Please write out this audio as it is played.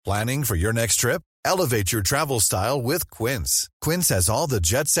Planning for your next trip? Elevate your travel style with Quince. Quince has all the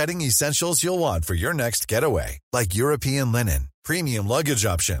jet-setting essentials you'll want for your next getaway, like European linen, premium luggage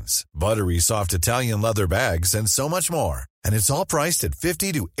options, buttery soft Italian leather bags, and so much more. And it's all priced at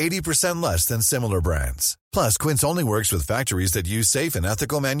 50 to 80% less than similar brands. Plus, Quince only works with factories that use safe and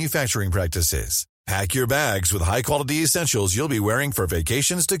ethical manufacturing practices. Pack your bags with high-quality essentials you'll be wearing for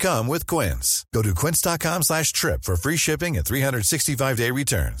vacations to come with Quince. Go to quince.com/trip for free shipping and 365-day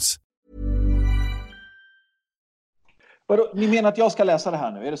returns. Ni menar att jag ska läsa det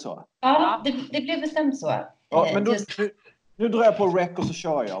här nu, är det så? Ja, det blev bestämt så. Ja, men nu drar jag på rec och så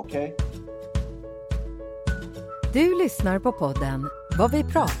kör jag, okej? Du lyssnar på podden Vad vi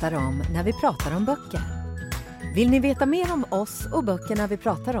pratar om när vi pratar om böcker. Vill ni veta mer om oss och böckerna vi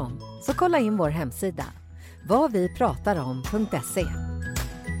pratar om, så kolla in vår hemsida vadvipratarom.se.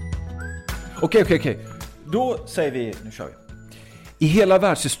 Okej. Då säger vi, nu kör vi. I hela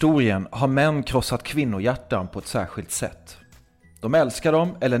världshistorien har män krossat kvinnohjärtan på ett särskilt sätt. De älskar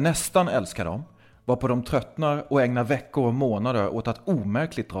dem, eller nästan älskar dem, varpå de tröttnar och ägnar veckor och månader åt att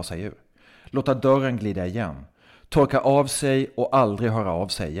omärkligt dra sig ur. Låta dörren glida igen, torka av sig och aldrig höra av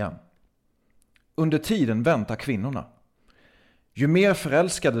sig igen. Under tiden väntar kvinnorna. Ju mer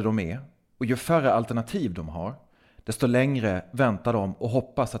förälskade de är och ju färre alternativ de har, desto längre väntar de och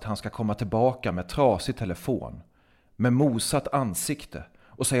hoppas att han ska komma tillbaka med trasig telefon, med mosat ansikte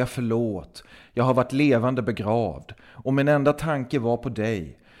och säga förlåt. Jag har varit levande begravd och min enda tanke var på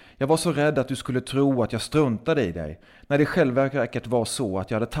dig. Jag var så rädd att du skulle tro att jag struntade i dig, när det självverket var så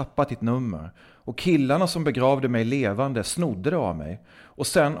att jag hade tappat ditt nummer. Och killarna som begravde mig levande snodde det av mig. Och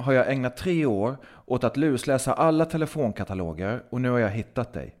sen har jag ägnat 3 år åt att lusläsa alla telefonkataloger och nu har jag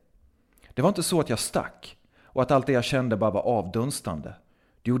hittat dig. Det var inte så att jag stack och att allt det jag kände bara var avdunstande.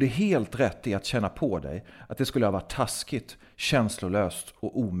 Du gjorde helt rätt i att känna på dig att det skulle ha varit taskigt, känslolöst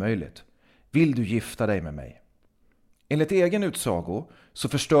och omöjligt. Vill du gifta dig med mig? Enligt egen utsago så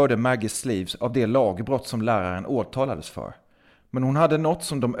förstörde Maggie Sleeves av det lagbrott som läraren åtalades för. Men hon hade något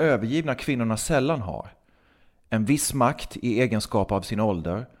som de övergivna kvinnorna sällan har. En viss makt i egenskap av sin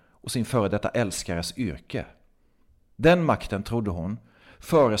ålder och sin före detta älskares yrke. Den makten, trodde hon,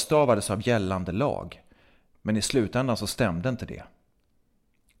 förestavades av gällande lag. Men i slutändan så stämde inte det.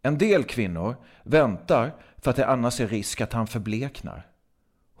 En del kvinnor väntar för att det annars är risk att han förbleknar.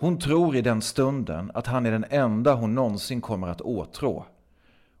 Hon tror i den stunden att han är den enda hon någonsin kommer att åtrå.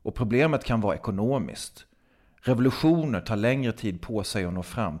 Och problemet kan vara ekonomiskt. Revolutioner tar längre tid på sig att nå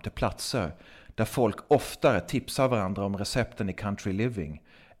fram till platser där folk oftare tipsar varandra om recepten i country living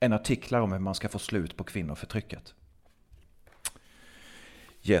än artiklar om hur man ska få slut på kvinnoförtrycket.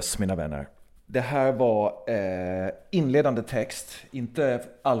 Yes, mina vänner. Det här var inledande text, inte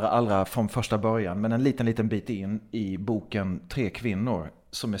allra från första början, men en liten bit in i boken 3 kvinnor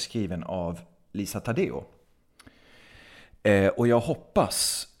som är skriven av Lisa Taddeo. Och jag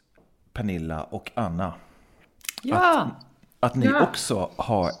hoppas, Pernilla och Anna, att ni också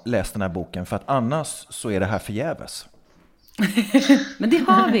har läst den här boken, för att annars så är det här förgäves. Men det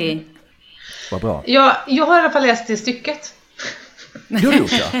har vi. Vad bra. Ja, jag har i alla fall läst det stycket. Du har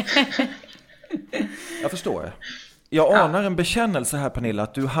gjort det. Jag förstår. Jag anar en bekännelse här, Pernilla,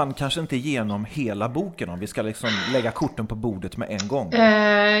 att du hann kanske inte igenom hela boken, om vi ska liksom lägga korten på bordet med en gång.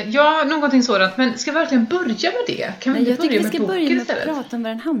 Ja, någonting sådant. Men ska vi verkligen börja med det? Kan vi inte börja med boken istället? Att prata om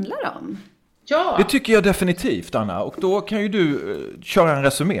vad den handlar om. Ja. Det tycker jag definitivt, Anna. Och då kan ju du köra en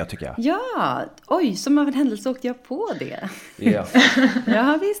resumé, tycker jag. Ja, oj, som av en händelse åkte jag på det. Yeah.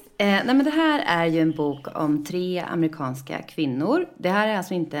 Ja, visst. Nej, men det här är ju en bok om 3 amerikanska kvinnor. Det här är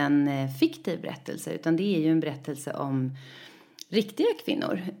alltså inte en fiktiv berättelse, utan det är ju en berättelse om riktiga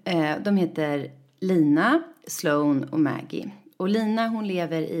kvinnor. De heter Lina, Sloan och Maggie. Och Lina, hon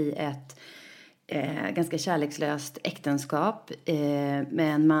lever i ett ganska kärlekslöst äktenskap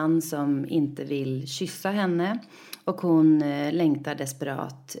med en man som inte vill kyssa henne. Och hon längtar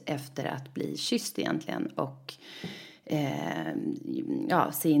desperat efter att bli kysst egentligen. Och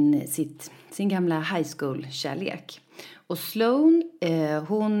sin gamla high school-kärlek. Och Sloan,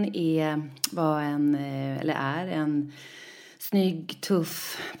 hon är en snygg,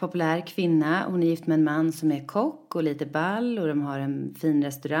 tuff, populär kvinna. Hon är gift med en man som är kock och lite ball, och de har en fin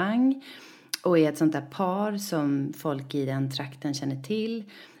restaurang. Och är ett sånt där par som folk i den trakten känner till.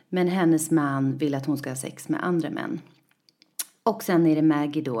 Men hennes man vill att hon ska ha sex med andra män. Och sen är det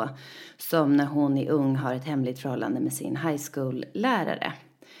Maggie då, som när hon är ung har ett hemligt förhållande med sin high school-lärare.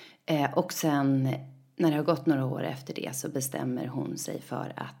 Och sen när det har gått några år efter det så bestämmer hon sig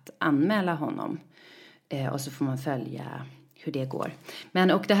för att anmäla honom. Och så får man följa hur det går.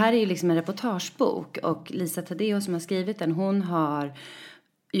 Och det här är ju liksom en reportagebok. Och Lisa Taddeo som har skrivit den, hon har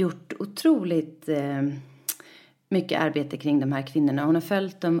gjort otroligt mycket arbete kring de här kvinnorna. Hon har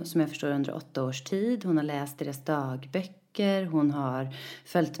följt dem, som jag förstår, under 8 års tid. Hon har läst deras dagböcker. Hon har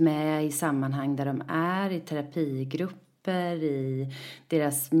följt med i sammanhang där de är, i terapigrupper, i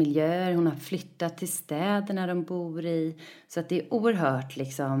deras miljöer. Hon har flyttat till städerna de bor i. Så att det är oerhört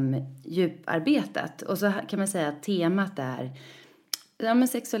liksom djuparbetat. Och så kan man säga att temat är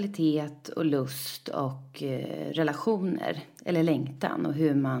sexualitet och lust och relationer eller längtan och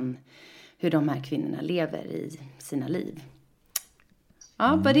hur de här kvinnorna lever i sina liv.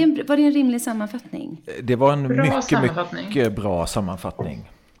 Ja, var det en rimlig sammanfattning? Det var en mycket bra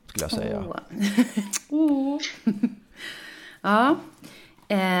sammanfattning, skulle jag säga. Ja.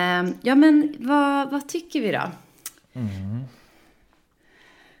 Ja, men vad tycker vi då?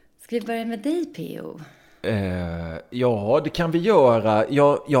 Ska vi börja med dig, P.O.? Ja, det kan vi göra.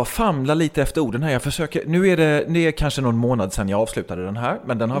 Jag famlar lite efter orden här. Jag försöker, nu är det kanske någon månad sedan jag avslutade den här,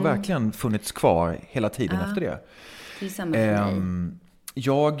 men den har verkligen funnits kvar hela tiden efter det. Det är samma för mig.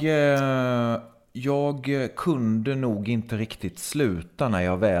 Jag kunde nog inte riktigt sluta när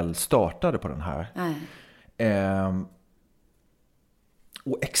jag väl startade på den här.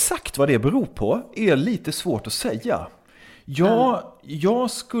 Och exakt vad det beror på är lite svårt att säga.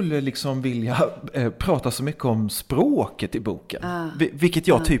 Jag skulle liksom vilja prata så mycket om språket i boken. Vilket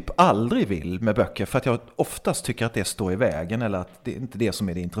jag typ aldrig vill med böcker. För att jag oftast tycker att det står i vägen. Eller att det är inte det som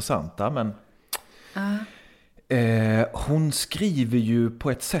är det intressanta. Men hon skriver ju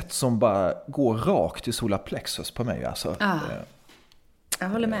på ett sätt som bara går rakt i solar plexus på mig. Alltså. Jag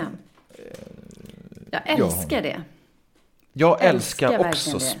håller med. Jag älskar det. Jag älskar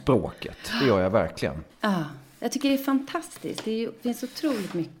också språket. Det gör jag verkligen. Jag tycker det är fantastiskt. Det finns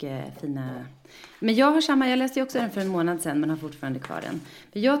otroligt mycket fina... Men jag läste ju också den för en månad sedan, men har fortfarande kvar den.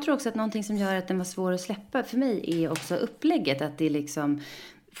 Men jag tror också att någonting som gör att den var svår att släppa för mig är också upplägget. Att det är liksom...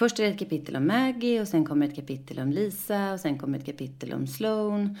 Först är det ett kapitel om Maggie och sen kommer ett kapitel om Lisa och sen kommer ett kapitel om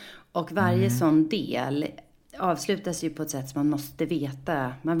Sloane. Och varje sån del avslutas ju på ett sätt som man måste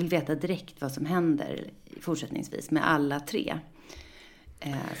veta. Man vill veta direkt vad som händer fortsättningsvis med alla 3.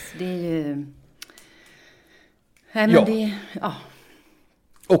 Så det är ju...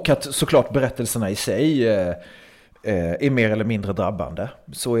 Och att såklart berättelserna i sig är mer eller mindre drabbande.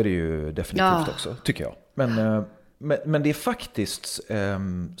 Så är det ju definitivt också, tycker jag. Men det är faktiskt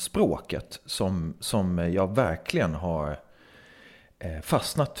språket som jag verkligen har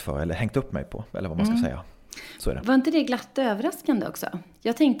fastnat för eller hängt upp mig på, eller vad man ska säga. Så är det. Var inte det glatt överraskande också?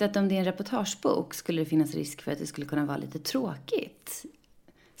 Jag tänkte att om det är en reportagebok skulle det finnas risk för att det skulle kunna vara lite tråkigt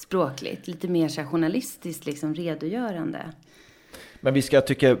språkligt, lite mer så journalistiskt liksom redogörande. Men vi ska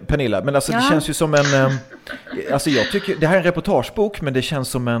tycka, Pernilla, men alltså det känns ju som en alltså jag tycker, det här är en reportagebok, men det känns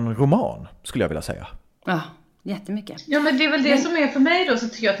som en roman, skulle jag vilja säga. Ja, jättemycket. Ja, men det är väl det som är för mig då, så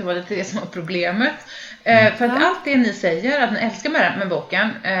tycker jag att det var lite det som var problemet. För att allt det ni säger, att ni älskar med boken,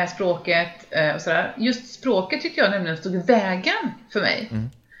 språket och sådär, just språket tycker jag nämligen stod i vägen för mig.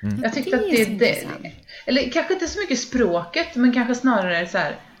 Jag tyckte att det eller kanske inte så mycket språket, men kanske snarare så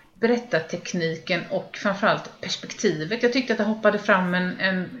här berättartekniken och framförallt perspektivet. Jag tyckte att det hoppade fram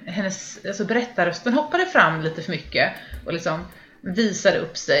hennes alltså berättarrösten hoppade fram lite för mycket och liksom visade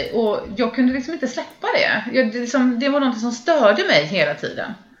upp sig, och jag kunde liksom inte släppa det. Det var något som störde mig hela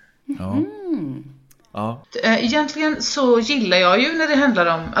tiden. Ja. Egentligen så gillar jag ju när det handlar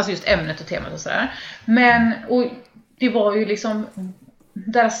om alltså just ämnet och temat och sådär. Men och det var ju liksom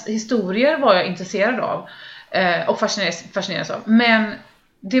deras historier var jag intresserad av och fascinerad av. Men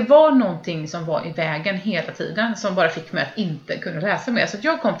det var någonting som var i vägen hela tiden som bara fick mig att inte kunna läsa mer. Så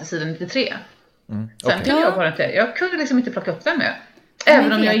jag kom till sidan 93. Sen kunde jag bara inte. Jag kunde liksom inte plocka upp den med.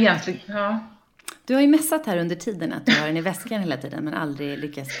 Även om jag egentligen... Ja. Du har ju mässat här under tiden att du har den i väskan hela tiden, men aldrig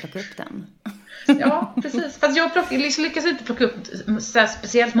lyckats plocka upp den. Ja, precis. Fast jag lyckas inte plocka upp så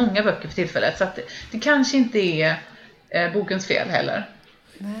speciellt många böcker för tillfället. Så att det kanske inte är bokens fel heller.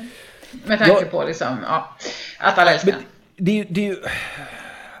 Nej. Med tanke på liksom, att alla älskar den.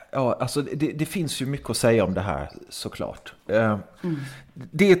 Ja, alltså det finns ju mycket att säga om det här, såklart.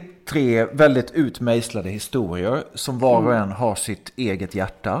 Det är 3 väldigt utmejslade historier som var och en har sitt eget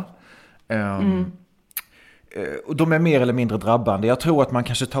hjärta. Och de är mer eller mindre drabbande. Jag tror att man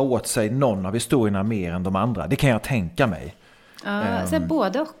kanske tar åt sig någon av historierna mer än de andra. Det kan jag tänka mig. Ja, så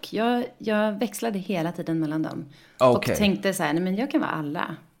både och. Jag växlade hela tiden mellan dem. Okay. Och tänkte så här, nej men jag kan vara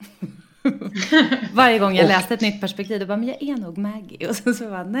alla. Varje gång jag läste ett nytt perspektiv, då bara, men jag är nog Maggie. Och så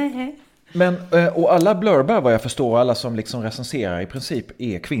var nej. Men, och alla blurbar, vad jag förstår, alla som liksom recenserar i princip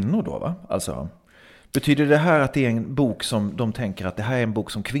är kvinnor då, va? Alltså, betyder det här att det är en bok som de tänker att det här är en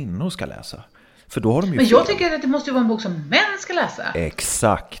bok som kvinnor ska läsa? För då har de ju Men jag fel. tycker att det måste ju vara en bok som män ska läsa.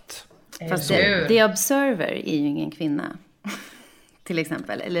 Exakt. Fast Eller hur? The Observer är ju ingen kvinna. Till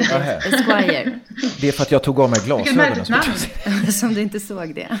exempel. Eller The Esquire. Det är för att jag tog av mig Vilket glasögonen. märkligt namn. Som du inte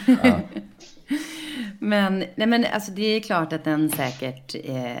såg det. Ja. Men alltså det är klart att den säkert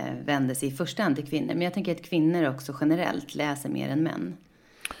vänder sig i första hand till kvinnor. Men jag tänker att kvinnor också generellt läser mer än män.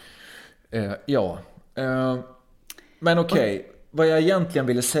 Ja. Men okej. Vad jag egentligen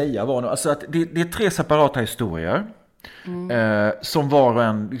ville säga var alltså att det är 3 separata historier. Som var och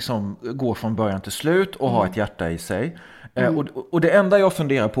en liksom går från början till slut och har ett hjärta i sig. Och det enda jag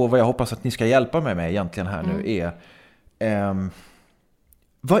funderar på, vad jag hoppas att ni ska hjälpa mig med egentligen här nu är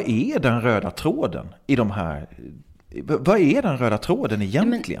vad är den röda tråden i de här? Vad är den röda tråden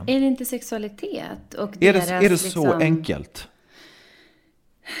egentligen? Men är det inte sexualitet? Och Är deras, det så liksom... enkelt?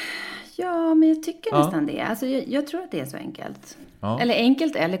 Ja, men jag tycker nästan det. Alltså, jag tror att det är så enkelt. Ja. Eller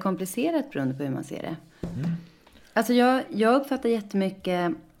enkelt eller komplicerat beroende på hur man ser det. Alltså jag uppfattar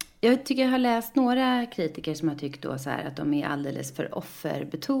jättemycket... Jag tycker jag har läst några kritiker som har tyckt då så här att de är alldeles för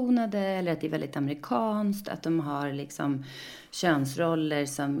offerbetonade. Eller att det är väldigt amerikanskt. Att de har liksom könsroller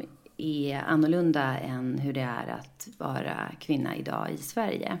som är annorlunda än hur det är att vara kvinna idag i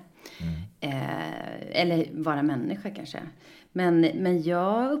Sverige. Eller vara människa kanske. Men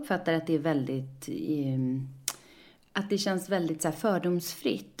jag uppfattar att det är väldigt... att det känns väldigt så här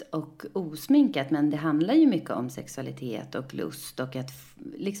fördomsfritt och osminkat. Men det handlar ju mycket om sexualitet och lust. Och att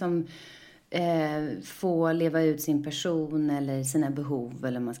liksom få leva ut sin person eller sina behov,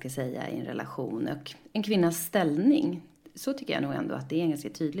 eller man ska säga, i en relation. Och en kvinnas ställning. Så tycker jag nog ändå att det är en ganska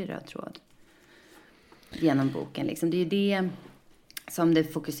tydlig röd tråd. Genom boken liksom. Det är ju det som det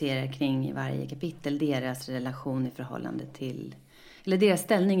fokuserar kring i varje kapitel. Deras relation i förhållande till... Eller deras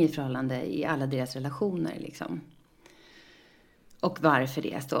ställning i förhållande i alla deras relationer liksom. Och varför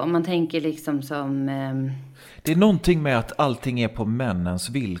det står. Om man tänker liksom som... Det är någonting med att allting är på männens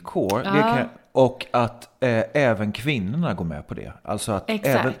villkor. Ja. Och att även kvinnorna går med på det. Alltså att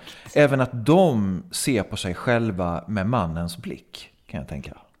Exakt. även att de ser på sig själva med mannens blick, kan jag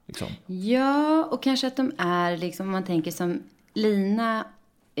tänka. Liksom. Ja, och kanske att de är liksom, om man tänker som Lina,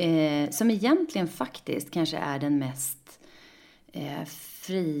 som egentligen faktiskt kanske är den mest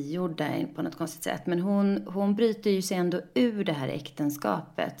frigjorda på något konstigt sätt. Men hon bryter ju sig ändå ur det här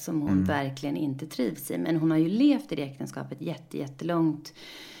äktenskapet som hon verkligen inte trivs i. Men hon har ju levt i det äktenskapet jättelångt,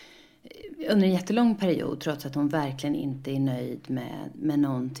 under en jättelång period, trots att hon verkligen inte är nöjd med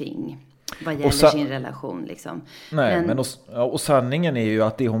någonting vad gäller sin relation liksom. Nej, men och sanningen är ju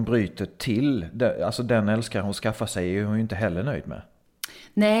att det hon bryter till, alltså den älskar hon skaffar sig, är hon ju inte heller nöjd med.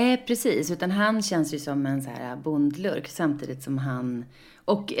 Nej, precis. Utan han känns ju som en så här bondlurk samtidigt som han...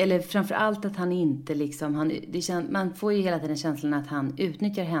 Eller framförallt att han inte liksom... man får ju hela tiden känslan att han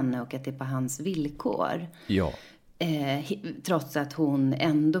utnyttjar henne och att det är på hans villkor. Ja. Trots att hon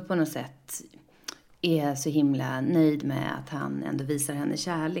ändå på något sätt är så himla nöjd med att han ändå visar henne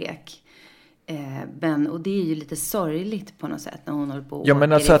kärlek. Och det är ju lite sorgligt på något sätt när hon håller på. Ja,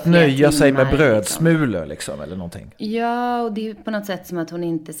 men alltså att nöja sig med brödsmulor liksom, eller någonting. Ja, och det är på något sätt som att hon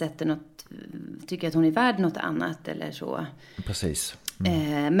inte tycker att hon är värd något annat eller så. Precis.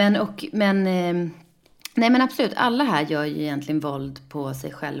 Nej, men absolut, alla här gör ju egentligen våld på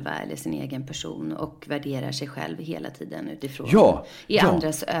sig själva eller sin egen person och värderar sig själv hela tiden utifrån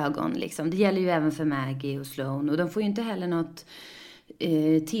andras ögon liksom. Det gäller ju även för Maggie och Sloane, och de får ju inte heller något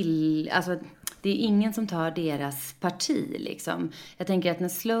alltså det är ingen som tar deras parti liksom. Jag tänker att när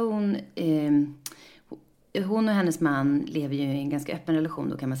Sloane hon och hennes man lever ju i en ganska öppen relation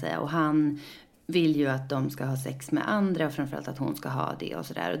då, kan man säga, och han vill ju att de ska ha sex med andra och framförallt att hon ska ha det och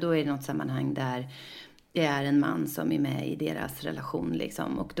sådär, och då är det något sammanhang där det är en man som är med i deras relation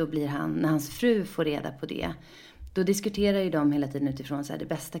liksom, och då blir när hans fru får reda på det, då diskuterar ju de hela tiden utifrån så här, det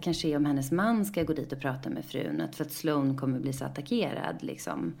bästa kanske är om hennes man ska gå dit och prata med frun, för att Sloane kommer bli så attackerad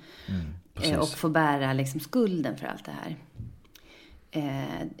liksom, och få bära liksom skulden för allt det här.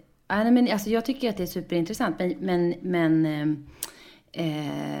 Men alltså jag tycker att det är superintressant, men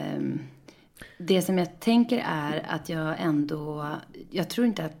det som jag tänker är att jag tror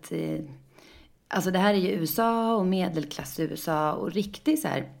inte att alltså det här är ju USA och medelklass USA och riktigt så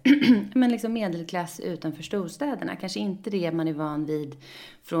här men liksom medelklass utanför storstäderna, kanske inte det man är van vid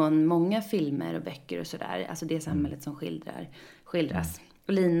från många filmer och böcker och sådär, alltså det samhället som skildras.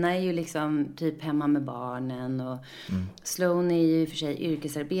 Och Lina är ju liksom typ hemma med barnen, och Sloane är ju för sig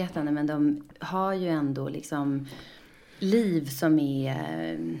yrkesarbetande, men de har ju ändå liksom liv som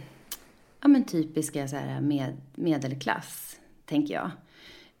är typiska så här medelklass, tänker jag.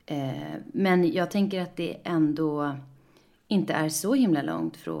 Men jag tänker att det ändå inte är så himla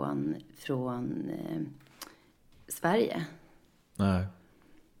långt från Sverige. Nej.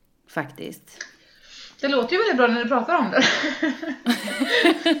 Faktiskt. Det låter ju väldigt bra när du pratar om det.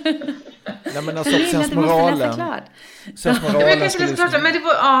 Nej, men alltså sensmoralen.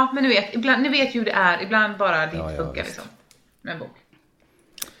 Men du vet, ibland, ni vet ju hur det är. Ibland bara det inte funkar liksom. Med en bok.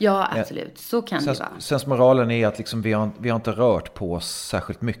 Ja, absolut. Så kan det vara. Sensmoralen är att liksom vi har inte rört på oss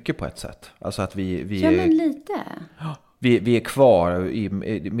särskilt mycket på ett sätt. Alltså att vi ja, men lite. Vi är kvar i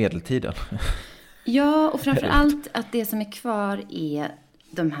medeltiden. Ja, och framförallt att det som är kvar är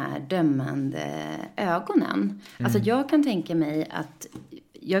de här dömande ögonen. Alltså jag kan tänka mig att,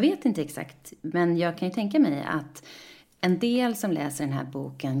 jag vet inte exakt, men jag kan ju tänka mig att en del som läser den här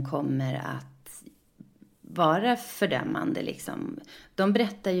boken kommer att vara fördömande liksom. De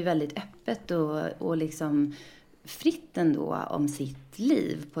berättar ju väldigt öppet och liksom fritt ändå om sitt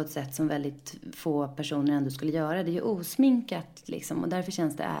liv på ett sätt som väldigt få personer ändå skulle göra. Det är ju osminkat liksom, och därför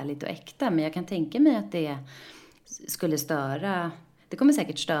känns det ärligt och äkta. Men jag kan tänka mig att det skulle störa, det kommer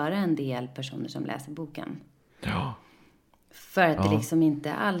säkert störa en del personer som läser boken. Ja. För att det liksom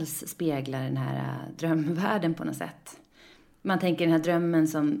inte alls speglar den här drömvärlden på något sätt. Man tänker den här drömmen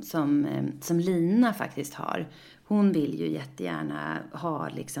som Lina faktiskt har. Hon vill ju jättegärna ha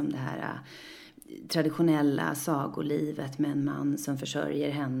liksom det här traditionella sagolivet med en man som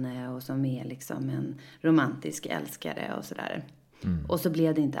försörjer henne och som är liksom en romantisk älskare och sådär. Och så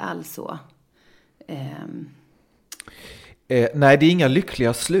blev det inte alls så. Nej, det är inga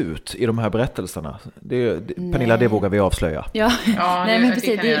lyckliga slut i de här berättelserna. Pernilla, det vågar vi avslöja. Ja, nej, men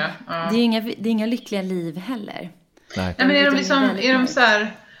precis. Det är inga lyckliga liv heller. Nej. Men är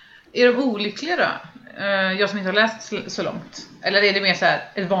de olyckliga då? Jag som inte har läst så långt. Eller är det mer så här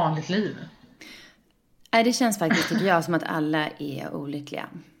ett vanligt liv? Nej, det känns faktiskt, tycker jag, som att alla är olyckliga.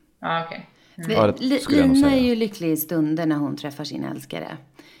 Ja, okej. Lina är ju lycklig i stunder när hon träffar sin älskare.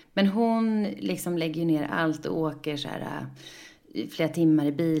 Men hon liksom lägger ner allt och åker så här flera timmar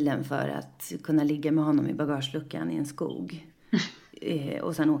i bilen för att kunna ligga med honom i bagageluckan i en skog.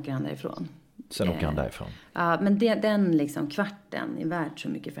 Och sen åker han därifrån. Ja, men den liksom kvarten är värd så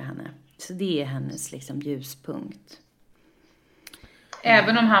mycket för henne. Så det är hennes liksom ljuspunkt.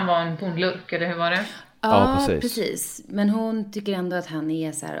 Även om han var en bondlurk, eller hur var det? Ja, precis. Men hon tycker ändå att han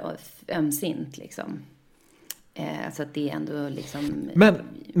är så här ömsint liksom. Så att det är ändå liksom...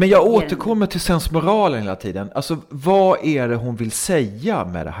 Men jag återkommer till sensmoralen hela tiden. Alltså, vad är det hon vill säga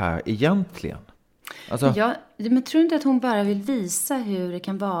med det här egentligen? Alltså... Men tror inte att hon bara vill visa hur det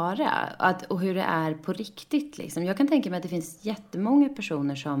kan vara och hur det är på riktigt liksom. Jag kan tänka mig att det finns jättemånga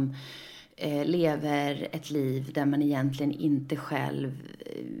personer som lever ett liv där man egentligen inte själv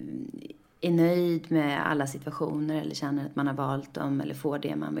är nöjd med alla situationer eller känner att man har valt dem eller får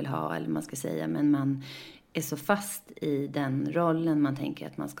det man vill ha eller man ska säga, men man är så fast i den rollen man tänker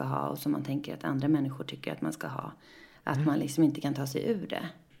att man ska ha och som man tänker att andra människor tycker att man ska ha, att man liksom inte kan ta sig ur det.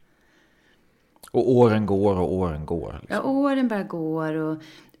 Och åren går. Liksom. Ja, åren bara går och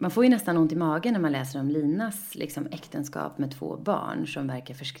man får ju nästan ont i magen när man läser om Linas liksom, äktenskap med 2 barn som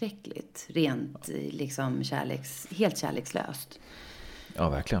verkar förskräckligt. Rent liksom helt kärlekslöst. Ja,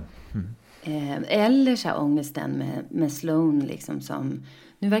 verkligen. Eller så här ångesten med Sloan liksom som...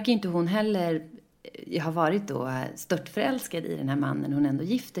 Nu verkar inte hon heller ha varit då störtförälskad i den här mannen hon ändå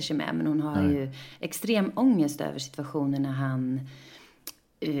gifter sig med. Men hon har ju extrem ångest över situationen när han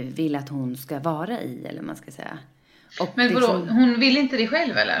vill att hon ska vara i, eller man ska säga. Och men liksom, hon vill inte det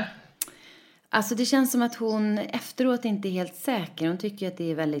själv, eller? Alltså det känns som att hon efteråt inte är helt säker. Hon tycker att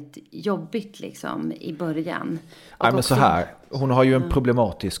det är väldigt jobbigt liksom i början. Nej, men så här. Hon har ju en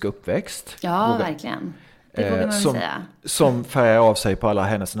problematisk uppväxt. Ja, verkligen. Det vågar man säga. Som färgar av sig på alla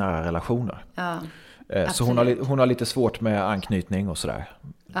hennes nära relationer. Ja, så hon har lite svårt med anknytning och sådär.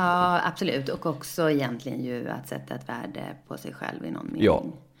 Ja, absolut. Och också egentligen ju att sätta ett värde på sig själv i någon mening. Ja.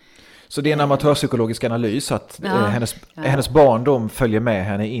 Så det är en amatörpsykologisk analys att hennes barndom följer med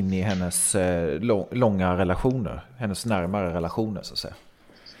henne in i hennes långa relationer. Hennes närmare relationer, så att säga.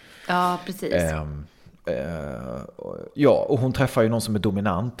 Ja, precis. Ja, och hon träffar ju någon som är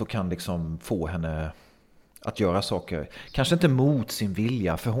dominant och kan liksom få henne att göra saker. Kanske inte mot sin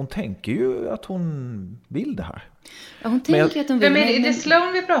vilja, för hon tänker ju att hon vill det här. Ja, hon tänker att hon vill. Men är det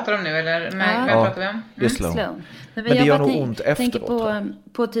Sloan vi pratar om nu, eller? Vem pratar vi om? Det är Sloan. Men det gör nog ont efteråt. Jag tänker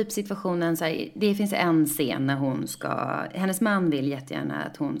på typ situationen så här, det finns en scen när hennes man vill jättegärna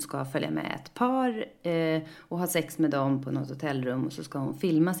att hon ska följa med ett par och ha sex med dem på något hotellrum, och så ska hon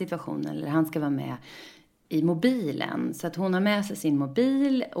filma situationen, eller han ska vara med i mobilen. Så att hon har med sig sin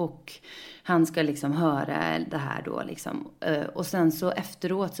mobil och han ska liksom höra det här då liksom. Och sen så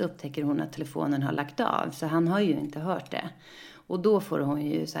efteråt så upptäcker hon att telefonen har lagt av. Så han har ju inte hört det. Och då får hon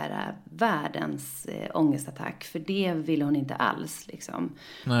ju så här världens ångestattack. För det ville hon inte alls liksom.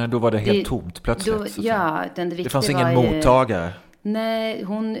 Nej, då var det helt tomt plötsligt. Då, ja, det fanns ingen mottagare. Nej,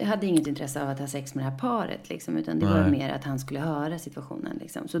 hon hade inget intresse av att ha sex med det här paret liksom, utan det var mer att han skulle höra situationen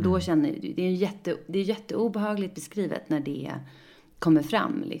liksom. Så då känner det är jätteobehagligt beskrivet när det kommer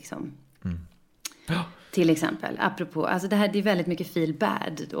fram liksom. Ja. Till exempel, apropå, alltså det är väldigt mycket feel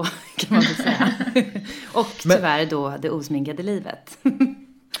bad då, kan man väl säga. Och tyvärr då det osminkade livet.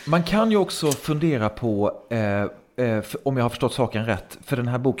 Man kan ju också fundera på, om jag har förstått saken rätt, för den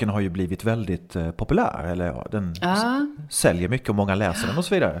här boken har ju blivit väldigt populär, eller ja, den säljer mycket och många läser den och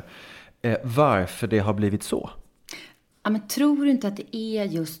så vidare. Varför det har blivit så? Ja, men tror du inte att det är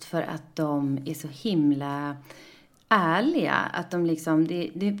just för att de är så himla ärliga, att de liksom,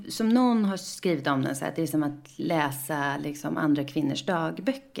 det som någon har skrivit om den så att det är som att läsa liksom andra kvinnors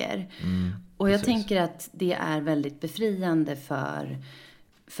dagböcker. Och jag tänker att det är väldigt befriande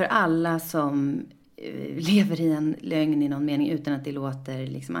för alla som lever i en lögn i någon mening utan att det låter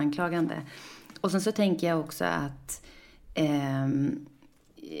liksom anklagande. Och sen så tänker jag också att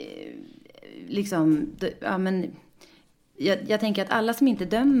jag tänker att alla som inte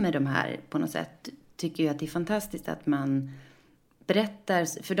dömer de här på något sätt tycker ju att det är fantastiskt att man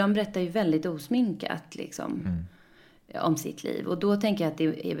berättar, för de berättar ju väldigt osminkat liksom, om sitt liv. Och då tänker jag att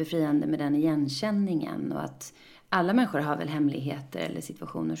det är befriande med den igenkänningen och att alla människor har väl hemligheter eller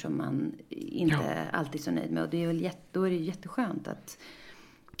situationer som man inte alltid är så nöjd med. Och det är väl då är det jätteskönt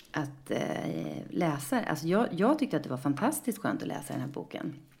att läsa. Alltså jag tyckte att det var fantastiskt skönt att läsa den här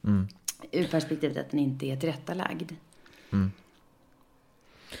boken. Ur perspektivet att den inte är tillrättalagd.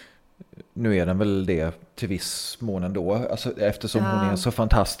 Nu är den väl det till viss mån ändå, alltså, eftersom hon är en så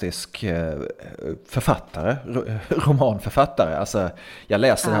fantastisk författare, romanförfattare. Alltså, jag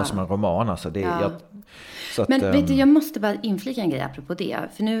läser det här som en roman. Alltså, men vet du, jag måste bara inflika en grej apropå det.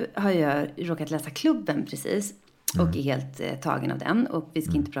 För nu har jag råkat läsa Klubben precis. Och är helt tagen av den. Och vi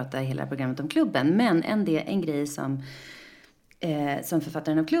ska inte prata hela programmet om Klubben. Men en grej som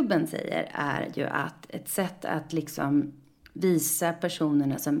författaren av Klubben säger är ju att ett sätt att liksom visa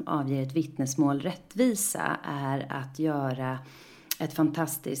personerna som avger ett vittnesmål rättvisa är att göra ett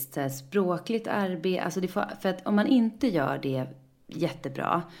fantastiskt språkligt arbete. Alltså för att om man inte gör det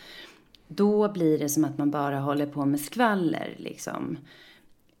jättebra, då blir det som att man bara håller på med skvaller liksom.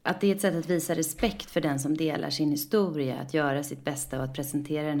 Att det är ett sätt att visa respekt för den som delar sin historia, att göra sitt bästa och att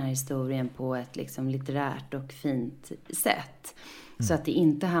presentera den här historien på ett liksom litterärt och fint sätt. Så att det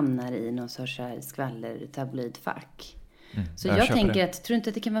inte hamnar i någon sorts skvaller tabloidfack. Så jag tänker att, tror inte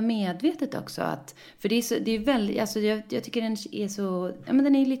att det kan vara medvetet också att, för det är väldigt, alltså jag tycker den är så, ja men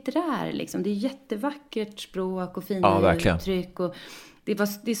den är litterär liksom, det är jättevackert språk och fina uttryck och det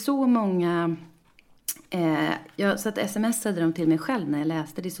är så många, jag satt smsade dem till mig själv när jag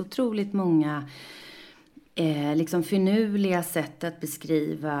läste, det är så otroligt många liksom finurliga sätt att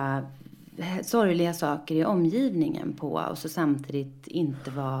beskriva sorgliga saker i omgivningen på och så samtidigt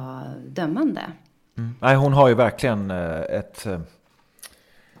inte vara dömande. Nej, hon har ju verkligen ett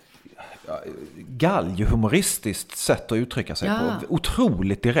galghumoristiskt sätt att uttrycka sig på.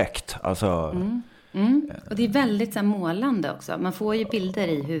 Otroligt direkt. Alltså, Och det är väldigt så här, målande också. Man får ju bilder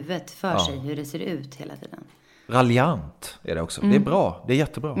i huvudet för sig hur det ser ut hela tiden. Raljant är det också. Det är bra, det är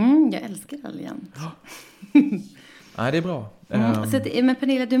jättebra. Jag älskar raljant. Nej, det är bra. Så men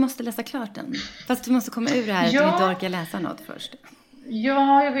Pernilla, du måste läsa klart den. Fast du måste komma ur det här att du inte orkar läsa något först.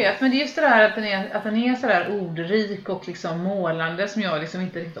 Ja, jag vet. Men det är just det där att den är så där ordrik och liksom målande som jag liksom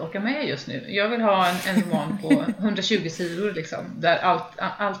inte riktigt orkar med just nu. Jag vill ha en roman på 120 sidor liksom, där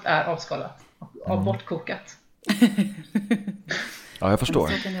allt är avskalat och bortkokat. Ja, jag förstår.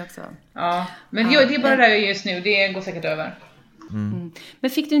 Så kan det också. Ja, men det är bara det där just nu. Det går säkert över. Men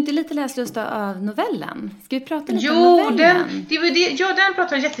fick du inte lite läslust av novellen? Ska vi prata lite om novellen? Den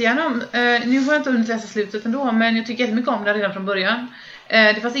pratar jag jättegärna om. Nu har jag inte hunnit läsa slutet ändå, men jag tycker jättemycket om det redan från början.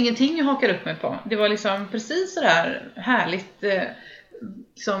 Det fanns ingenting jag hakar upp mig på. Det var liksom precis så där härligt,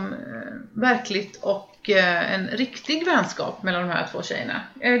 som verkligt och en riktig vänskap mellan de här två tjejerna.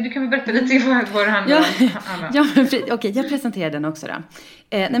 Du kan väl berätta lite vad det handlar om, Anna? Okej, jag presenterar den också då.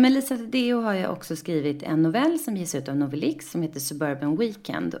 Nej, men Lisa Taddeo har jag också skrivit en novell som ges ut av Novelix som heter Suburban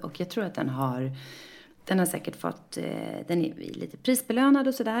Weekend. Och jag tror att den har säkert fått, den är lite prisbelönad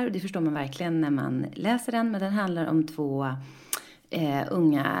och sådär. Och det förstår man verkligen när man läser den. Men den handlar om två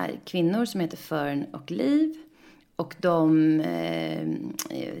unga kvinnor som heter Fern och Liv. Och de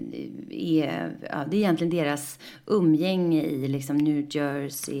det är egentligen deras umgänge i liksom New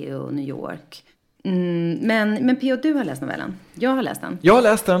Jersey och New York. Men P.O., du har läst novellen. Jag har läst den. Jag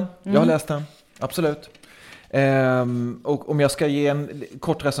har läst den. Absolut. Och om jag ska ge en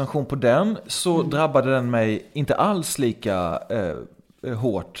kort recension på den så drabbade den mig inte alls lika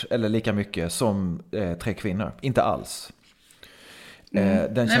hårt eller lika mycket som Tre kvinnor. Inte alls. Nej,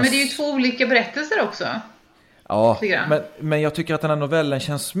 men det är ju två olika berättelser också. Ja, men jag tycker att den här novellen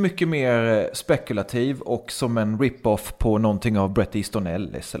känns mycket mer spekulativ och som en rip-off på någonting av Bret Easton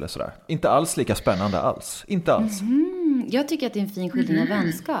Ellis eller sådär. Inte alls lika spännande alls. Inte alls. Jag tycker att det är en fin skildring av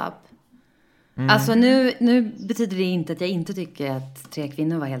vänskap. Alltså nu betyder det inte att jag inte tycker att Tre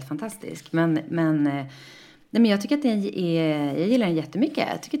kvinnor var helt fantastisk. Men jag tycker att jag gillar den jättemycket.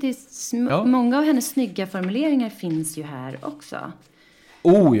 Jag tycker att många av hennes snygga formuleringar finns ju här också.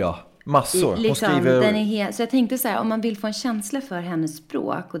 Oh ja, massor. Liksom, hon skriver... Så jag tänkte så här, om man vill få en känsla för hennes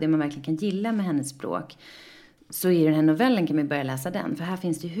språk och det man verkligen kan gilla med hennes språk, så i den här novellen kan man börja läsa den. För här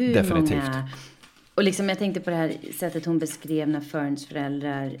finns det ju Definitivt. många... Och liksom jag tänkte på det här sättet hon beskrev när Ferns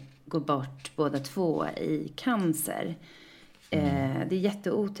föräldrar går bort båda två i cancer. Det är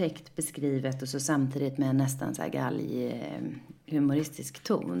jätteotäckt beskrivet och så samtidigt med nästan så här humoristisk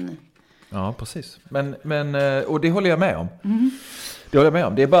ton. Ja, precis. Men och det håller jag med om. Det håller jag med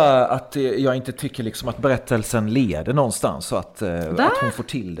om. Det är bara att jag inte tycker liksom att berättelsen leder någonstans så att hon får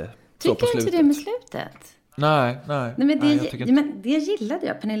till det. Tycker du inte det med slutet? Nej, men det gillade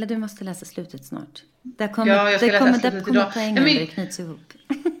jag. Pernilla, du måste läsa slutet snart. Jag ska läsa slutet idag. Poängen där det knyts ihop.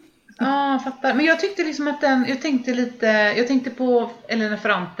 Ja, fattar. Men jag tyckte liksom att jag tänkte på Elena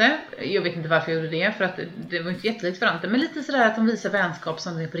Ferrante. Jag vet inte varför jag gjorde det, för att det var inte jättelikt Ferrante, men lite sådär att de visar vänskap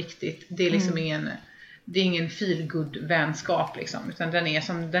som är på riktigt. Det är liksom ingen feel-good vänskap liksom, utan den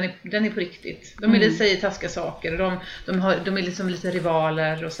är på riktigt. De säger taskiga saker, de är liksom lite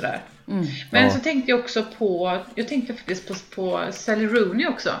rivaler och sådär. Men så tänkte jag också faktiskt på Sally Rooney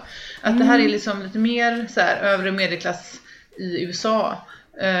också. Att det här är liksom lite mer så här övre medelklass i USA.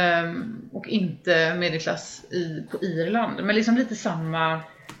 Och inte medelklass på Irland, men liksom lite samma,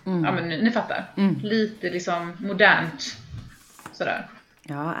 ja men ni fattar, lite liksom modernt sådär.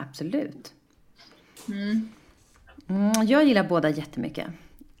 Ja, absolut. Jag gillar båda jättemycket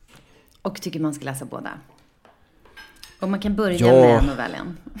och tycker man ska läsa båda. Och man kan börja med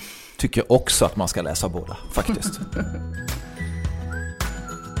novellen. Tycker också att man ska läsa båda, faktiskt.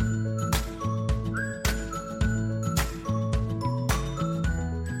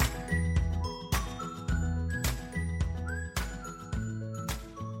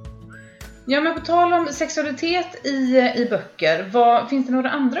 Ja, men på tal om sexualitet i böcker, finns det några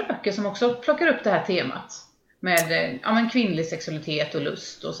andra böcker som också plockar upp det här temat? Med kvinnlig sexualitet och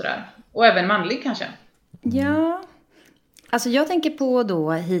lust och sådär. Och även manlig kanske? Ja. Alltså jag tänker på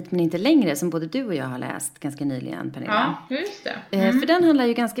då Hit men inte längre, som både du och jag har läst ganska nyligen, Pernilla. Ja, just det. För den handlar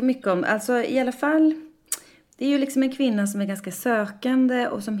ju ganska mycket om, alltså i alla fall, det är ju liksom en kvinna som är ganska sökande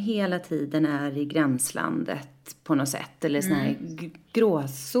och som hela tiden är i gränslandet på något sätt. Eller såna här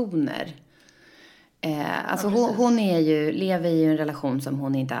gråzoner. Alltså hon lever i en relation som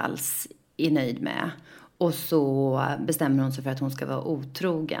hon inte alls är nöjd med. Och så bestämmer hon sig för att hon ska vara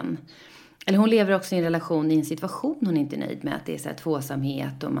otrogen. Eller hon lever också i en relation, i en situation hon inte är nöjd med. Att det är så här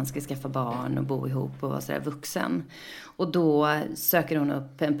tvåsamhet och man ska skaffa barn och bo ihop och vara så här vuxen. Och då söker hon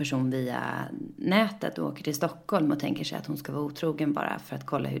upp en person via nätet och åker till Stockholm och tänker sig att hon ska vara otrogen bara för att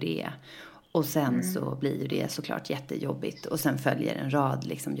kolla hur det är. Och sen så blir det såklart jättejobbigt. Och sen följer en rad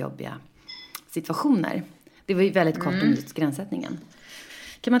liksom jobbiga situationer. Det var ju väldigt kort om just gränssättningen.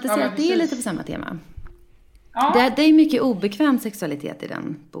 Kan man inte säga att det är lite på samma tema? Ja. Det är mycket obekväm sexualitet i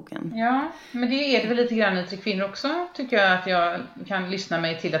den boken. Ja, men det är det väl lite grann i Tre kvinnor också. Tycker jag att jag kan lyssna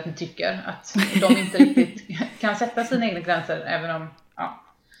mig till att ni tycker. Att de inte riktigt kan sätta sina egna gränser. Även om,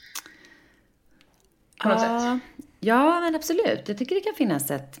 på något sätt. Ja, men absolut. Jag tycker det kan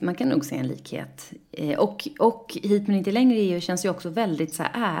finnas man kan nog se en likhet. Och Hit men inte längre känns ju också väldigt så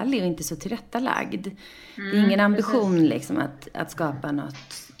här ärlig och inte så tillrättalagd. Det är ingen ambition liksom att skapa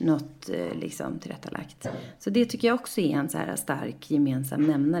något liksom tillrättalagt. Så det tycker jag också är en så här stark gemensam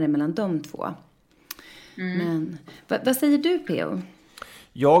nämnare mellan de två. Men vad säger du, P.O.?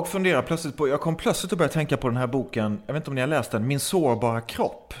 Jag kom plötsligt att börja tänka på den här boken, jag vet inte om ni har läst den, Min sårbara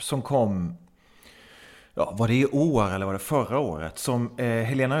kropp, som kom, var det i år eller var det förra året, som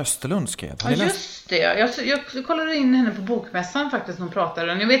Helena Österlund skrev. Ja, just det. Jag kollade in henne på bokmässan faktiskt när hon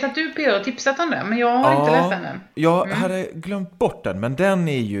pratade. Jag vet att du, P.O., har tipsat om den, men jag har inte läst den än. Jag hade glömt bort den, men den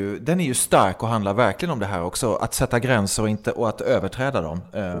är ju stark och handlar verkligen om det här också, att sätta gränser och att överträda dem.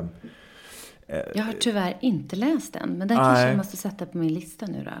 Jag har tyvärr inte läst den, men den kanske jag måste sätta på min lista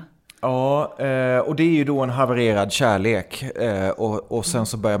nu då. Ja, och det är ju då en havererad kärlek. Och sen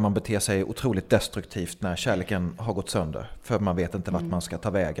så börjar man bete sig otroligt destruktivt när kärleken har gått sönder. För man vet inte vart man ska ta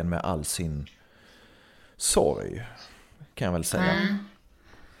vägen med all sin sorg, kan jag väl säga.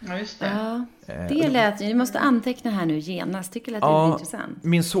 Ja, just det. Ja, det lät, jag måste anteckna här nu genast. Tycker det lät väldigt intressant.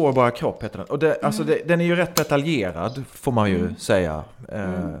 Min sårbara kropp heter den. Och den är ju rätt detaljerad, får man ju säga.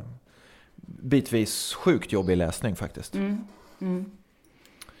 Bitvis sjukt jobbig läsning faktiskt.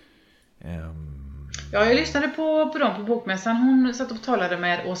 Ja, jag lyssnade på dem på bokmässan. Hon satt och talade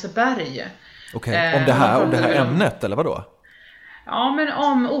med Åse Berg. Okej, om det här ämnet eller vadå? Ja, men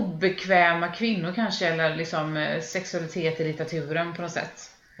om obekväma kvinnor kanske, eller liksom sexualitet i litteraturen på något sätt.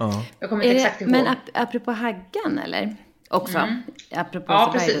 Jag kommer inte exakt ihåg. Men apropå Haggan eller? Också. Apropå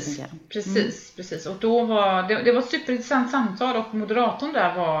ja, precis. Och då var det var ett superintressant samtal, och moderatorn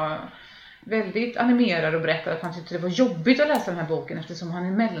där var väldigt animerad och berättade att han tyckte det var jobbigt att läsa den här boken eftersom han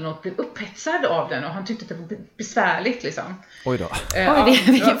emellanåt blev upphetsad av den, och han tyckte att det var besvärligt liksom. Oj då.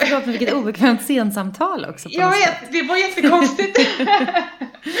 Förlåt, vilket obekvämt scensamtal också. Jag vet, det var jättekonstigt.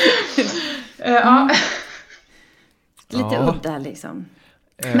 Lite udda liksom.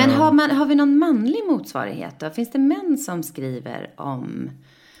 Men har vi någon manlig motsvarighet då? Finns det män som skriver om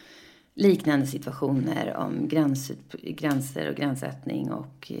liknande situationer, om gränser och gränssättning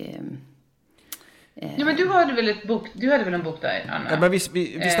och... Ja, men du hade väl en bok där, Anna? Ja, men vi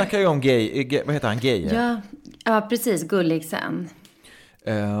snackar ju om gay, vad heter han, gay? Ja, precis, Gulligsen.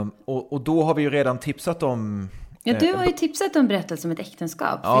 Och då har vi ju redan tipsat om... Ja, du har ju tipsat om berättelse om ett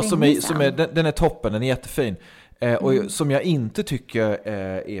äktenskap. Ja, den är toppen, den är jättefin. Och som jag inte tycker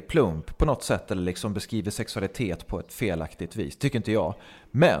är plump på något sätt, eller liksom beskriver sexualitet på ett felaktigt vis, tycker inte jag.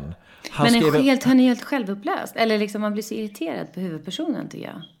 Men han är helt självupplöst. Eller liksom man blir så irriterad på huvudpersonen, tycker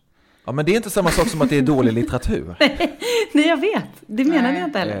jag. Ja, men det är inte samma sak som att det är dålig litteratur. Nej, jag vet. Det menar jag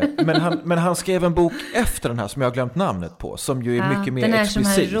inte heller. Men han skrev en bok efter den här som jag har glömt namnet på, som ju är mycket mer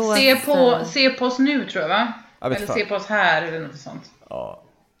explicit. Se på oss nu, tror jag, va? Eller se på oss här, eller något sånt. Ja.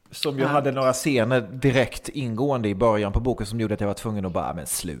 Som ju hade några scener direkt ingående i början på boken som gjorde att jag var tvungen att bara, men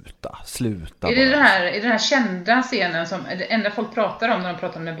sluta. Är det den här kända scenen som det enda folk pratar om när de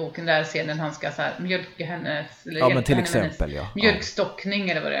pratar om den boken, där scenen han ska så här mjölka hennes, eller men till exempel, mjölkstockning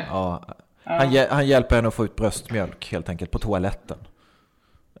eller vad det är. Ja. Han hjälper henne att få ut bröstmjölk helt enkelt på toaletten.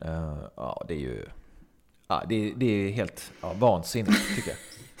 Det är ju det är helt vansinnigt, tycker jag.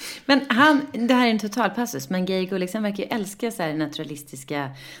 Men det här är en totalpassus, men Georg Gulliksen verkar ju älska så här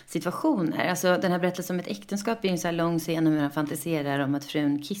naturalistiska situationer. Alltså den här berättelsen om ett äktenskap är ju en så här lång scen hur han fantiserar om att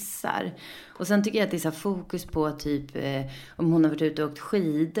frun kissar. Och sen tycker jag att det är så här fokus på typ om hon har varit ute och åkt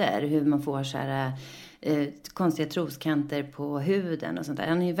skidor, hur man får så här konstiga troskanter på huden och sånt där.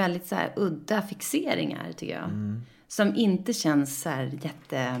 Han är ju väldigt så här udda fixeringar, tycker jag. Som inte känns så här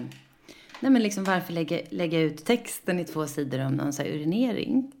jätte... Nej, men liksom varför lägga ut texten i 2 sidor om någon så här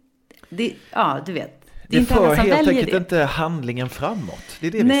urinering? Du vet. Det för helt enkelt inte handlingen framåt. Det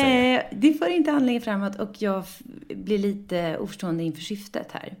är det vi säger. Nej, det för inte handlingen framåt, och jag blir lite oförstående inför syftet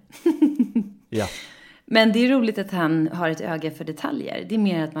här. Ja. Men det är roligt att han har ett öga för detaljer. Det är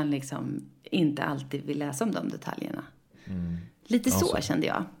mer att man liksom inte alltid vill läsa om de detaljerna. Lite så kände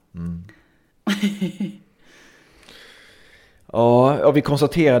jag. Ja, vi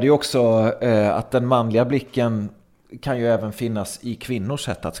konstaterade ju också att den manliga blicken kan ju även finnas i kvinnors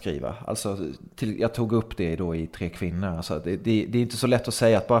sätt att skriva. Alltså, jag tog upp det då i 3 kvinnor. Alltså, det är inte så lätt att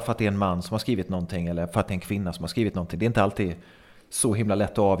säga att bara för att det är en man som har skrivit någonting eller för att det är en kvinna som har skrivit någonting. Det är inte alltid så himla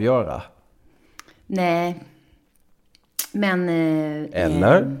lätt att avgöra. Nej. Men...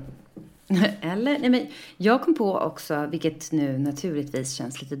 Eller? Nej, men jag kom på också, vilket nu naturligtvis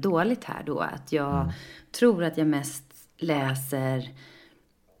känns lite dåligt här då, att jag tror att jag mest läser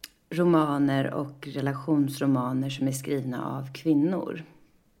romaner och relationsromaner som är skrivna av kvinnor.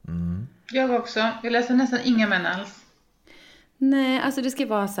 Jag också. Jag läser nästan inga män alls. Nej, alltså det ska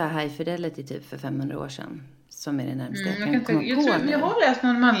vara så här High Fidelity typ för 500 år sedan. Som är det närmaste jag kan komma på nu. Jag har läst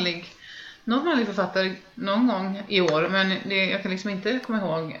någon manlig författare någon gång i år, men jag kan liksom inte komma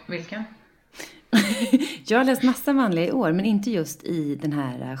ihåg vilken. Jag har läst massa manliga i år, men inte just i den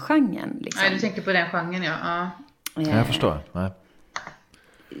här genren. Liksom. Nej, du tänker på den genren, ja. Jag förstår. Nej.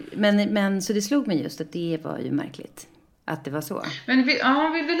 Men så det slog mig just att det var ju märkligt att det var så. Men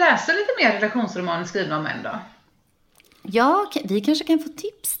vill vi läsa lite mer relationsromaner skrivna av män då? Ja, vi kanske kan få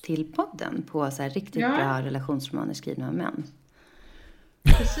tips till podden på så här riktigt bra relationsromaner skrivna av män.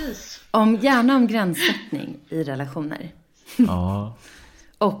 Precis. Gärna om gränssättning i relationer. Ja.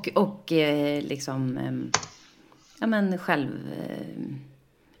 och liksom själv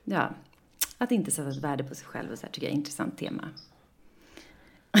Att inte sätta ett värde på sig själv och så här, tycker jag är ett intressant tema.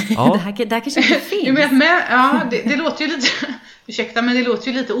 Ja. det här kanske inte finns. Du vet med, ja, det låter ju lite, ursäkta, men det låter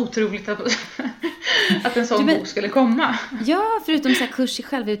ju lite otroligt att en sån bok skulle komma. Ja, förutom så här kurs i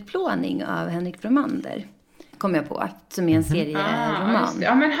självutplåning av Henrik Bromander. Kom jag på, som är en serieroman.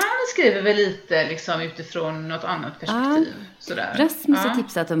 Ja, men han skriver väl lite liksom utifrån något annat perspektiv. Sådär. Rasmus har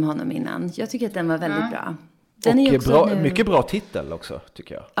tipsat om honom innan. Jag tycker att den var väldigt bra. Den och är också mycket bra titel också,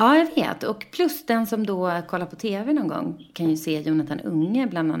 tycker jag. Ja, jag vet. Och plus den som då kollar på tv någon gång kan ju se Jonathan Unge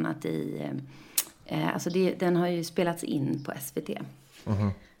bland annat i... alltså den har ju spelats in på SVT.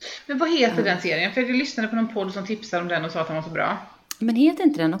 Men vad heter den serien? För jag lyssnade på någon podd som tipsade om den och sa att den var så bra. Men heter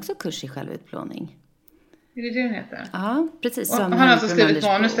inte den också kurs i självutplåning? Är det den heter? Ja, precis. Och han har alltså skrivit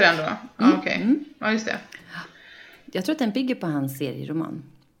manus till den då? Ja, okej. Ja, just det. Jag tror att den bygger på hans serieroman.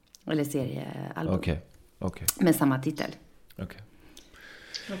 Eller seriealbum. Okej. Med samma titel.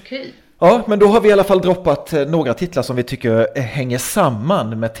 Okej. Ja, men då har vi i alla fall droppat några titlar som vi tycker hänger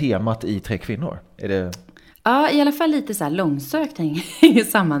samman med temat i Tre kvinnor. Är det... Ja, i alla fall lite så här långsökt hänger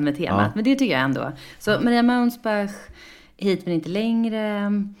samman med temat. Ja. Men det tycker jag ändå. Så Maria Maunsbach, Hit men inte längre.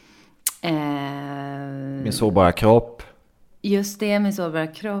 Min sårbara kropp. Just det, Min sårbara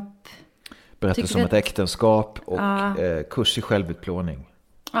kropp. Berättelse om ett äktenskap och kurs i självutplåning.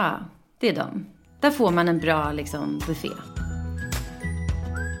 Ja, det är de. Där får man en bra liksom, buffé.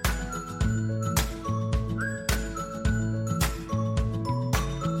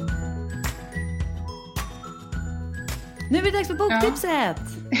 Nu är det dags för boktipset!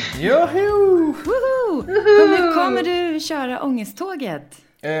 Joho! Kommer du köra ångesttåget?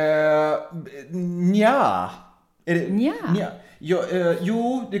 Nja. Är det, nja.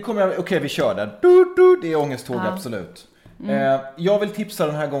 Jo, det kommer jag. Okej, vi kör den. Det är ångesttåg, absolut. Jag vill tipsa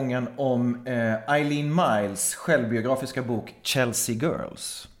den här gången om Eileen Miles självbiografiska bok Chelsea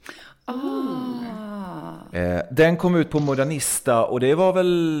Girls. Den kom ut på Modernista och det var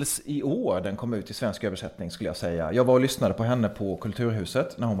väl i år den kom ut i svensk översättning, skulle jag säga. Jag var och lyssnade på henne på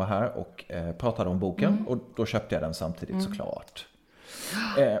Kulturhuset när hon var här och pratade om boken och då köpte jag den samtidigt såklart.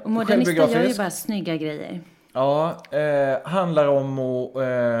 Och Modernista gör ju bara snygga grejer. Ja, handlar om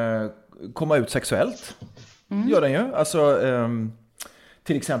att komma ut sexuellt. Gör den ju. Alltså,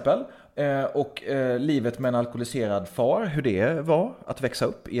 till exempel. Och livet med en alkoholiserad far, hur det var att växa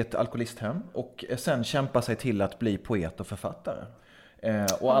upp i ett alkoholisthem. Och sen kämpa sig till att bli poet och författare.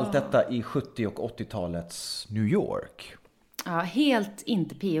 Och allt detta i 70- och 80-talets New York. Ja, helt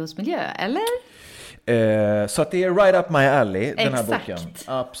inte POs miljö, eller? Så att det är right up my alley, den här boken.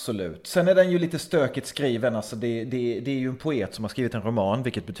 Absolut. Sen är den ju lite stökigt skriven. Alltså det är ju en poet som har skrivit en roman,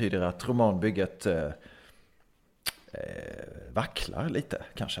 vilket betyder att romanbygget vacklar lite,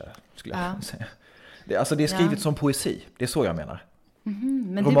 kanske, skulle jag säga. Det är skrivet som poesi, det är så jag menar.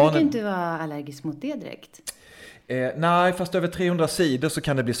 Men du brukar inte vara allergisk mot det direkt? Nej, fast över 300 sidor så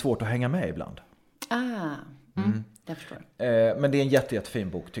kan det bli svårt att hänga med ibland. Jag förstår. Men det är en jättefin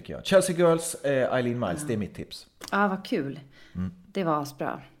bok, tycker jag. Chelsea Girls, Eileen Miles, det är mitt tips. Ja, vad kul. Det var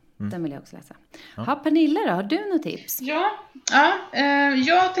asbra. Den vill jag också läsa. Pernilla då, har du något tips?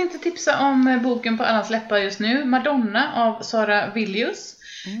 Jag tänkte tipsa om boken på allas läppar just nu, Madonna av Sara Villius.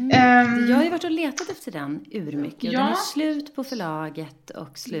 Jag har ju varit och letat efter den urmycket. Och den är slut på förlaget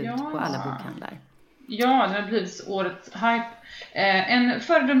och slut på alla bokhandlar. Ja, den har blivit årets hype. En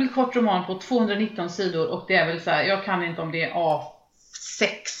föredömligt kort roman på 219 sidor och det är väl så här, jag kan inte om det är A6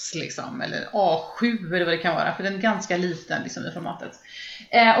 liksom, eller A7 eller vad det kan vara, för den är ganska liten liksom i formatet.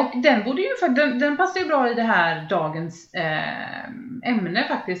 Och den borde ju den passar ju bra i det här dagens ämne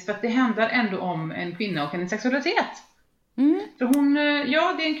faktiskt, för att det handlar ändå om en kvinna och hennes sexualitet. För hon,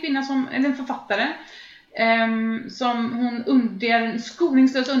 det är en kvinna eller en författare som det är en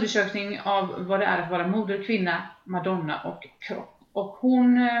skoningslös undersökning av vad det är att vara moder, kvinna, Madonna och kropp. Och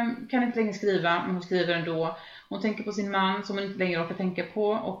hon kan inte längre skriva, men hon skriver ändå. Hon tänker på sin man som hon inte längre orkar tänka på,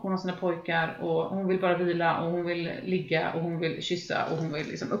 och hon har sina pojkar och hon vill bara vila och hon vill ligga och hon vill kyssa och hon vill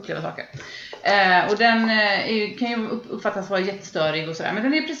liksom uppleva saker. Och den kan ju uppfattas vara jättestörig och sådär, men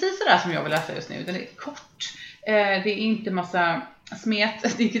den är precis sådär som jag vill läsa just nu. Den är kort. Det är inte massa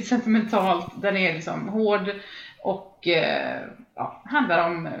smet, det är inte sentimentalt, den är liksom hård och handlar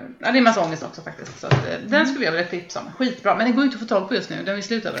om, det är en massa ångest också faktiskt. Så att, den skulle jag vilja tipsa om, skitbra, men den går inte att få tag på just nu, den är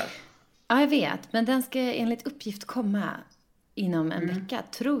slut överallt. Ja, jag vet, men den ska enligt uppgift komma inom en vecka,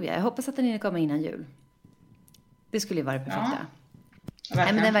 tror jag. Jag hoppas att den hinner komma innan jul. Det skulle ju vara det perfekta.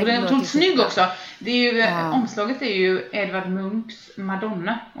 Nej, men den är otroligt snygg också. Det är ju, omslaget är ju Edvard Munchs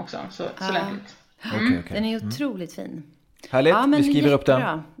Madonna också, så lämpligt. Okay. Den är ju otroligt fin. Härligt, vi skriver upp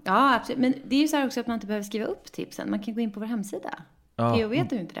den. Ja, absolut. Men det är ju så här också att man inte behöver skriva upp tipsen. Man kan gå in på vår hemsida. Ja. Jag vet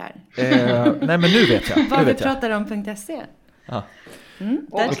du inte det här? Nej, men nu vet jag. Vad vi pratar om.se. Ja.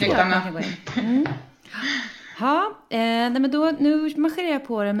 Där tror jag man kan gå in. Ja, nej men då, nu marscherar jag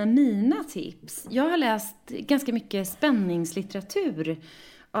på det med mina tips. Jag har läst ganska mycket spänningslitteratur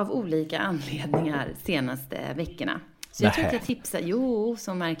av olika anledningar senaste veckorna. Så jag tror att jag tipsar,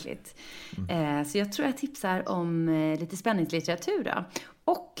 så märkligt. Så jag tror jag tipsar om lite spänningslitteratur då.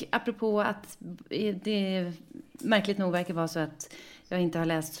 Och apropå att det märkligt nog verkar vara så att jag inte har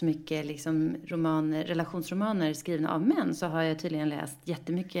läst så mycket liksom relationsromaner skrivna av män, så har jag tydligen läst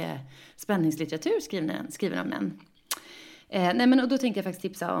jättemycket spänningslitteratur skriven av män. Och då tänkte jag faktiskt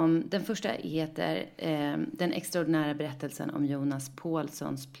tipsa om, den första heter Den extraordinära berättelsen om Jonas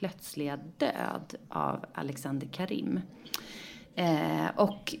Paulssons plötsliga död av Alexander Karim.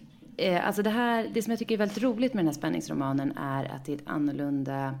 Alltså det som jag tycker är väldigt roligt med den här spänningsromanen är att det är ett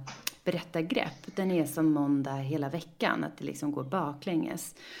annorlunda berättargrepp. Den är som måndag hela veckan, att det liksom går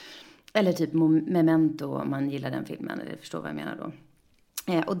baklänges. Eller typ Memento om man gillar den filmen, eller förstår vad jag menar då.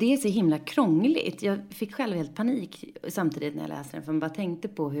 Och det är så himla krångligt. Jag fick själv helt panik samtidigt när jag läste den. För man bara tänkte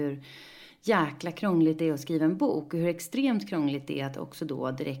på hur jäkla krångligt det är att skriva en bok. Och hur extremt krångligt det är att också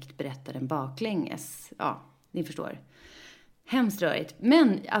då direkt berätta den baklänges. Ja, ni förstår. Hemskt rörigt.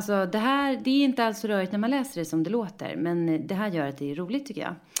 Men alltså det är inte alls så rörigt när man läser det som det låter. Men det här gör att det är roligt tycker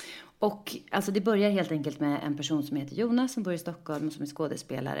jag. Och alltså det börjar helt enkelt med en person som heter Jonas som bor i Stockholm och som är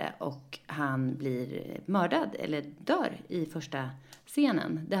skådespelare. Och han blir mördad eller dör i första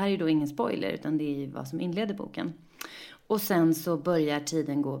scenen. Det här är ju då ingen spoiler utan det är ju vad som inleder boken. Och sen så börjar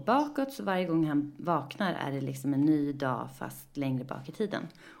tiden gå bakåt, så varje gång han vaknar är det liksom en ny dag fast längre bak i tiden.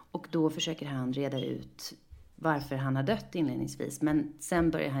 Och då försöker han reda ut varför han har dött inledningsvis. Men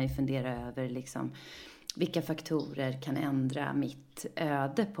sen börjar han ju fundera över liksom vilka faktorer kan ändra mitt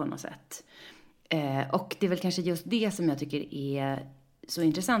öde på något sätt. Och det är väl kanske just det som jag tycker är så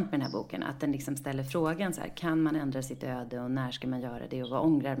intressant med den här boken, att den liksom ställer frågan så här: kan man ändra sitt öde och när ska man göra det och vad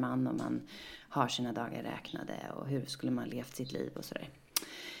ångrar man om man har sina dagar räknade och hur skulle man levt sitt liv och sådär.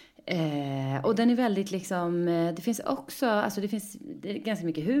 Och den är väldigt liksom, det finns också, alltså det är ganska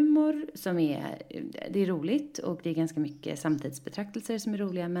mycket humor som det är roligt och det är ganska mycket samtidsbetraktelser som är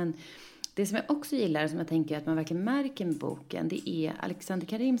roliga, men det som jag också gillar, som jag tänker att man verkligen märker med boken, det är Alexander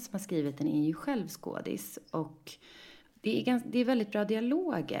Karim som har skrivit den, är ju själv skådis och det är väldigt bra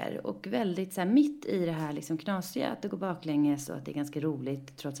dialoger och väldigt så här, mitt i det här liksom knasiga, att det går baklänges och att det är ganska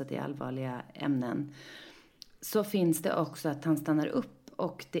roligt trots att det är allvarliga ämnen, så finns det också att han stannar upp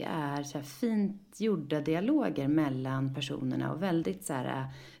och det är så här fint gjorda dialoger mellan personerna och väldigt så här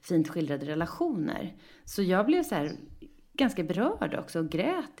fint skildrade relationer. Så jag blev så här ganska berörd också och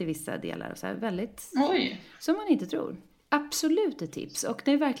grät i vissa delar och så här väldigt, som man inte tror. Absolut ett tips, och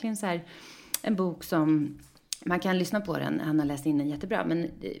det är verkligen så här en bok som man kan lyssna på den, han har läst in den jättebra,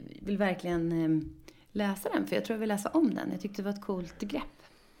 men vill verkligen läsa den, för jag tror jag vill läsa om den. Jag tyckte det var ett coolt grepp.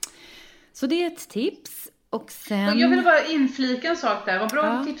 Så det är ett tips. Och sen... Jag vill bara inflika en sak där. Vad bra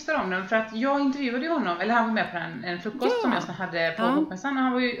att du tipsar om den, för att jag intervjuade honom, eller han var med på en frukost som jag hade på bokmässan, och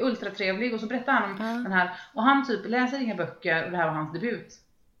han var ju ultratrevlig och så berättade han om den här, och han typ läser inga böcker och det här var hans debut.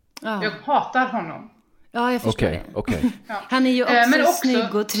 Jag hatar honom. Ja, jag förstår det. Okay. Han är ju också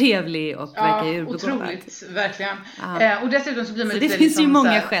snygg och trevlig och verkar ju otroligt, verkligen. Och dessutom så blir man så lite det finns ju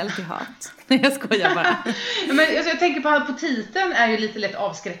många skäl till hat. Jag skojar bara. Men alltså, jag tänker på titeln är ju lite lätt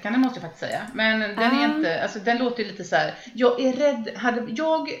avskräckande, måste jag faktiskt säga. Men den är inte, alltså den låter ju lite så här. Jag är rädd,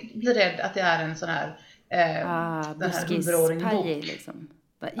 jag blir rädd att det är en sån här den här hundraåring-bok liksom.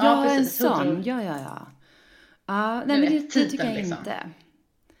 Ja, precis, en sån. Ja. Nej, men det tycker jag liksom inte.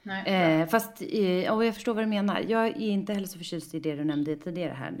 Nej, fast och jag förstår vad du menar. Jag är inte heller så förtjust i det du nämnde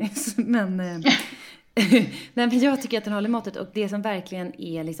tidigare här. Men nej, men jag tycker att den håller måttet, och det som verkligen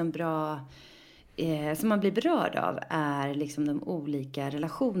är liksom bra, som man blir berörd av, är liksom de olika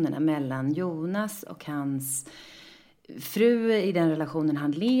relationerna mellan Jonas och hans fru, i den relationen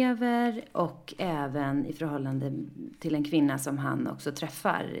han lever, och även i förhållande till en kvinna som han också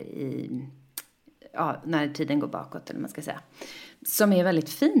träffar när tiden går bakåt, eller man ska säga, som är väldigt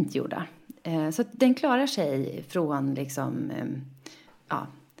fint gjorda. Så att den klarar sig från liksom,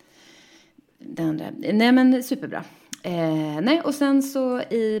 den andra. Nej, men superbra. Nej, och sen så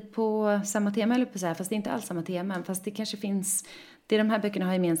på samma tema, eller på så här, fast det är inte alls samma tema, fast det kanske finns, det de här böckerna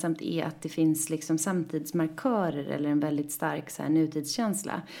har gemensamt är att det finns liksom samtidsmarkörer eller en väldigt stark så här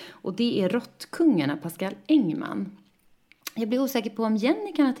nutidskänsla. Och det är Råttkungen av Pascal Engman. Jag blir osäker på om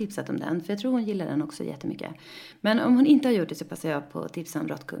Jenny kan ha tipsat om den, för jag tror hon gillar den också jättemycket. Men om hon inte har gjort det så passar jag på att tipsa om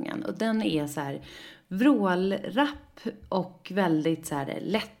Råttkungen. Och den är så här vrålrapp och väldigt så här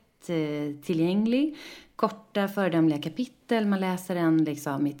lätt tillgänglig. korta föredömliga kapitel. Man läser den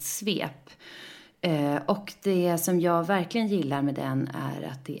liksom i ett svep. Och det som jag verkligen gillar med den är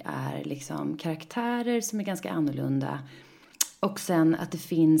att det är liksom karaktärer som är ganska annorlunda. Och sen att det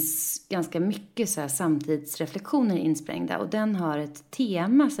finns ganska mycket så här samtidsreflektioner insprängda. Och den har ett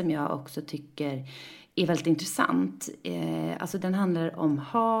tema som jag också tycker är väldigt intressant. Alltså den handlar om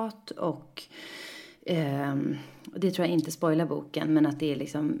hat och det tror jag inte spoilar boken. Men att det är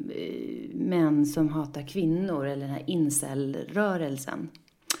liksom män som hatar kvinnor eller den här incel-rörelsen.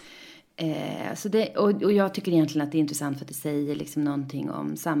 Så det, och jag tycker egentligen att det är intressant för att det säger liksom någonting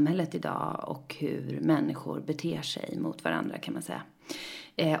om samhället idag och hur människor beter sig mot varandra kan man säga.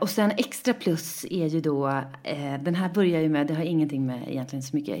 Och sen extra plus är ju då, den här börjar ju med, det har ingenting med egentligen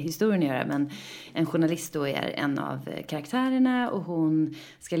så mycket historien att göra, men en journalist då är en av karaktärerna och hon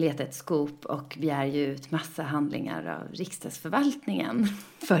ska leta ett scoop och begär ju ut massa handlingar av riksdagsförvaltningen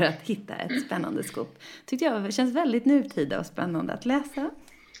för att hitta ett spännande scoop. Tyckte jag känns väldigt nutida och spännande att läsa.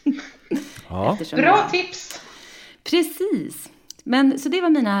 Ja. Bra tips! Precis. Men, så det var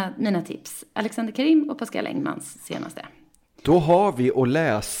mina tips. Alexander Karim och Pascal Engmans senaste. Då har vi att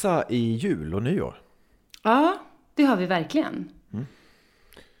läsa i jul och nyår. Ja, det har vi verkligen.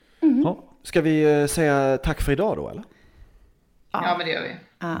 Ja, ska vi säga tack för idag då, eller? Ja, men det gör vi.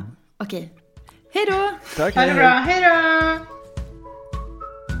 Ja, okej. Hej då! Tack, ha det bra, hej då!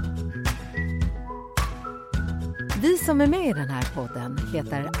 Vi som är med i den här podden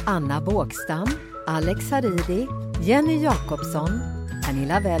heter Anna Bågstam, Alex Haridi, Jenny Jakobsson,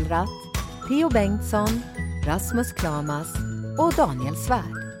 Pernilla Wellrath, Theo Bengtsson, Rasmus Klamas och Daniel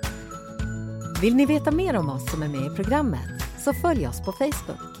Svärd. Vill ni veta mer om oss som är med i programmet så följ oss på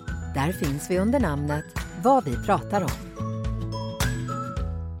Facebook. Där finns vi under namnet Vad vi pratar om.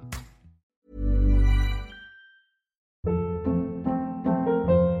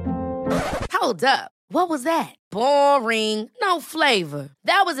 Hold up. What was that? Boring. No flavor.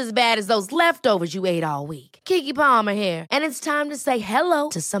 That was as bad as those leftovers you ate all week. Keke Palmer here, and it's time to say hello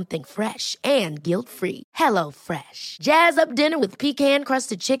to something fresh and guilt-free. Hello Fresh. Jazz up dinner with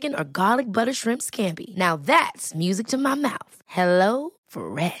pecan-crusted chicken or garlic butter shrimp scampi. Now that's music to my mouth. Hello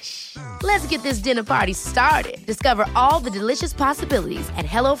Fresh. Let's get this dinner party started. Discover all the delicious possibilities at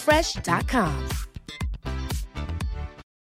HelloFresh.com.